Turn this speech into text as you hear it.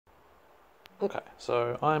Okay,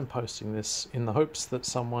 so I'm posting this in the hopes that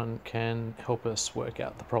someone can help us work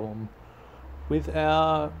out the problem with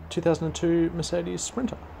our 2002 Mercedes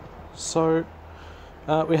Sprinter. So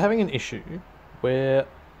we're having an issue where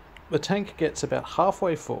the tank gets about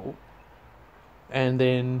halfway full and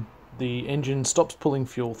then the engine stops pulling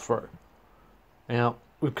fuel through. Now,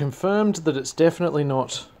 we've confirmed that it's definitely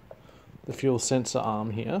not the fuel sensor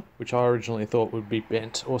arm here, which I originally thought would be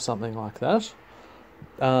bent or something like that.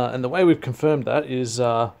 And the way we've confirmed that is,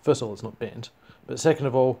 first of all, it's not bent, but second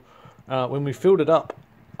of all, when we filled it up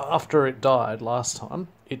after it died last time,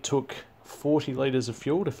 it took 40 litres of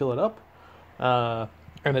fuel to fill it up,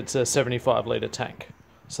 and it's a 75 litre tank.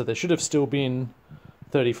 So there should have still been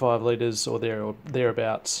 35 litres or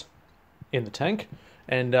thereabouts in the tank,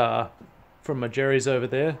 and from my Jerry's over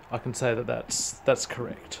there, I can say that that's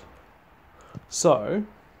correct. So,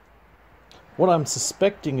 what I'm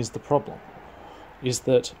suspecting is the problem is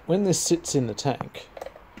that when this sits in the tank,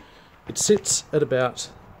 it sits at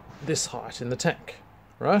about this height in the tank,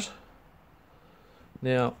 right?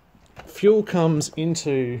 Now, fuel comes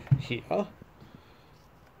into here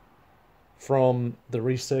from the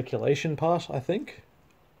recirculation part, I think,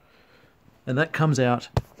 and that comes out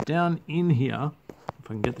down in here, if I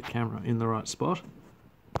can get the camera in the right spot,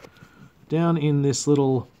 down in this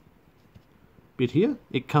little bit here,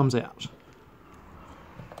 it comes out.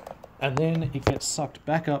 And then it gets sucked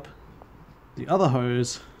back up the other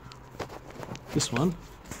hose, this one,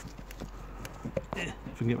 if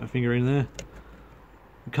I can get my finger in there,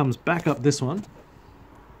 it comes back up this one,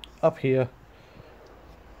 up here,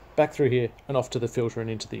 back through here, and off to the filter and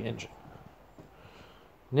into the engine.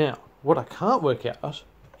 Now, what I can't work out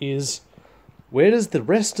is where does the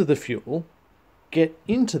rest of the fuel get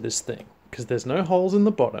into this thing? Because there's no holes in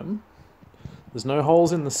the bottom, there's no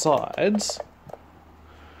holes in the sides.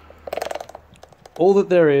 All that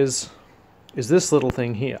there is this little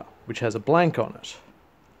thing here, which has a blank on it.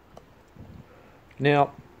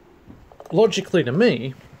 Now, logically to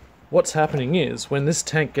me, what's happening is when this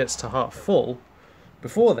tank gets to half full,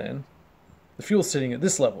 before then, the fuel's sitting at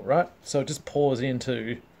this level, right? So it just pours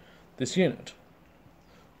into this unit.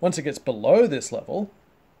 Once it gets below this level,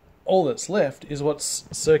 all that's left is what's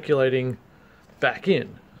circulating back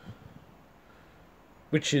in,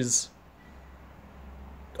 which is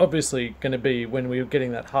obviously going to be when we're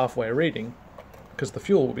getting that halfway reading, because the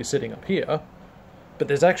fuel will be sitting up here, but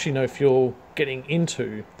there's actually no fuel getting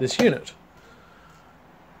into this unit.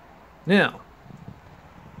 Now,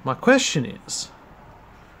 my question is,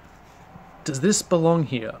 does this belong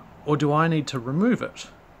here, or do I need to remove it?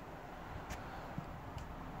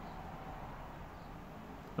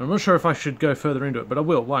 I'm not sure if I should go further into it, but I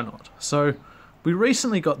will, why not? So, we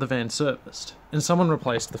recently got the van serviced, and someone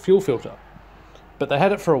replaced the fuel filter. But they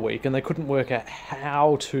had it for a week and they couldn't work out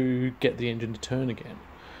how to get the engine to turn again.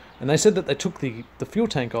 And they said that they took the fuel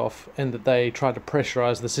tank off and that they tried to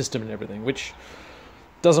pressurize the system and everything, which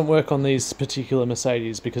doesn't work on these particular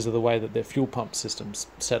Mercedes because of the way that their fuel pump system's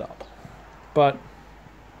set up. But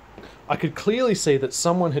I could clearly see that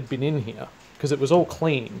someone had been in here because it was all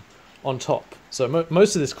clean on top. So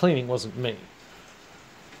most of this cleaning wasn't me.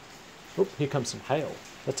 Oh, here comes some hail.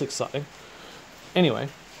 That's exciting. Anyway,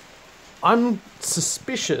 I'm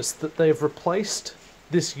suspicious that they've replaced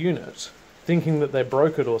this unit thinking that they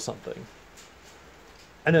broke it or something,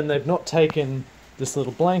 and then they've not taken this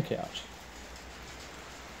little blank out.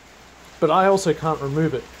 But I also can't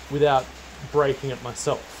remove it without breaking it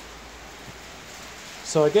myself.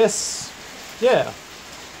 So I guess, yeah,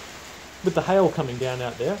 with the hail coming down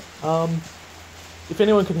out there, if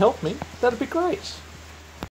anyone can help me, that'd be great.